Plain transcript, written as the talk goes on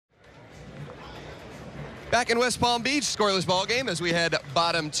Back in West Palm Beach, scoreless ball game as we head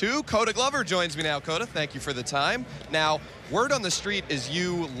bottom two. Koda Glover joins me now. Koda, thank you for the time. Now, word on the street is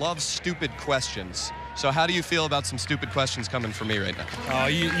you love stupid questions. So how do you feel about some stupid questions coming from me right now?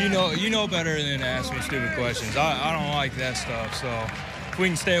 You know better than to ask me stupid questions. I don't like that stuff. So if we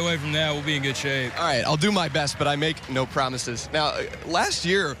can stay away from that, we'll be in good shape. All right, I'll do my best, but I make no promises. Now, last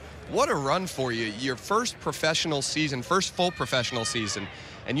year, what a run for you. Your first professional season, first full professional season,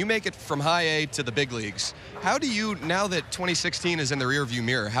 and you make it from high A to the big leagues. How do you, now that 2016 is in the rearview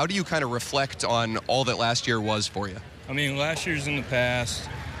mirror, how do you kind of reflect on all that last year was for you? I mean, last year's in the past.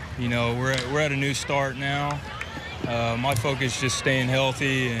 You know, we're at a new start now. My focus is just staying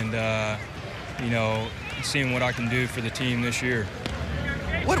healthy and, you know, seeing what I can do for the team this year.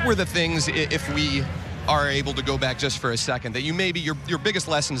 What were the things, if we are able to go back just for a second, that you maybe your biggest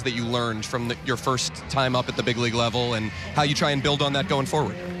lessons that you learned from your first time up at the big league level and how you try and build on that going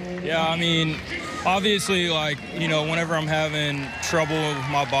forward? Yeah, I mean, obviously, like, you know, whenever I'm having trouble with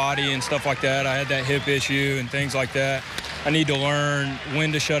my body and stuff like that, I had that hip issue and things like that. I need to learn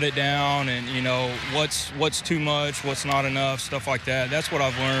when to shut it down and, you know, what's too much, what's not enough, stuff like that. That's what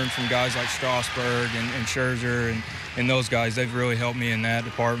I've learned from guys like Strasburg and Scherzer and those guys. They've really helped me in that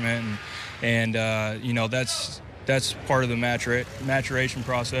department. And you know, that's part of the maturation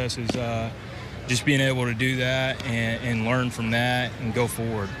process is just being able to do that and learn from that and go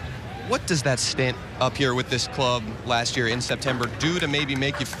forward. What does that stint up here with this club last year in September do to maybe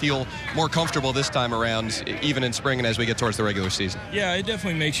make you feel more comfortable this time around, even in spring and as we get towards the regular season? Yeah, it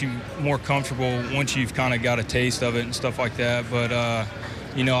definitely makes you more comfortable once you've kind of got a taste of it and stuff like that. But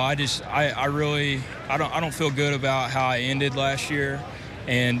you know, I don't feel good about how I ended last year.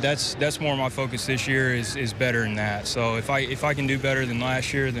 And that's more my focus this year is better than that. So if I can do better than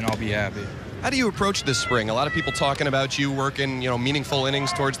last year, then I'll be happy. How do you approach this spring? A lot of people talking about you working, you know, meaningful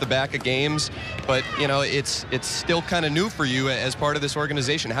innings towards the back of games, but you know, it's still kind of new for you as part of this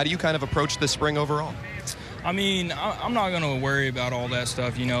organization. How do you kind of approach this spring overall? I mean, I'm not going to worry about all that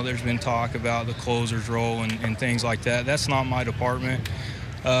stuff. You know, there's been talk about the closer's role and things like that. That's not my department.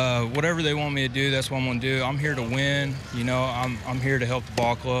 Whatever they want me to do, that's what I'm going to do. I'm here to win. You know, I'm here to help the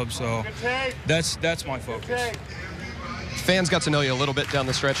ball club, so that's my focus. Fans got to know you a little bit down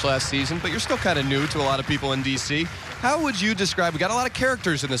the stretch last season, but you're still kind of new to a lot of people in D.C. How would you describe, we got a lot of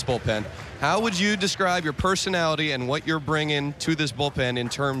characters in this bullpen, how would you describe your personality and what you're bringing to this bullpen in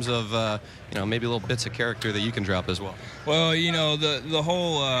terms of, you know, maybe little bits of character that you can drop as well? Well, you know, the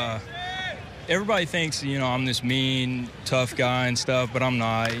whole, everybody thinks, you know, I'm this mean, tough guy and stuff, but I'm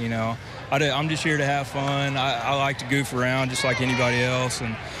not, you know. I'm just here to have fun. I like to goof around just like anybody else.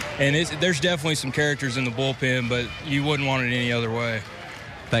 And there's definitely some characters in the bullpen, but you wouldn't want it any other way.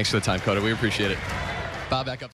 Thanks for the time, Koda. We appreciate it. Bob, back up.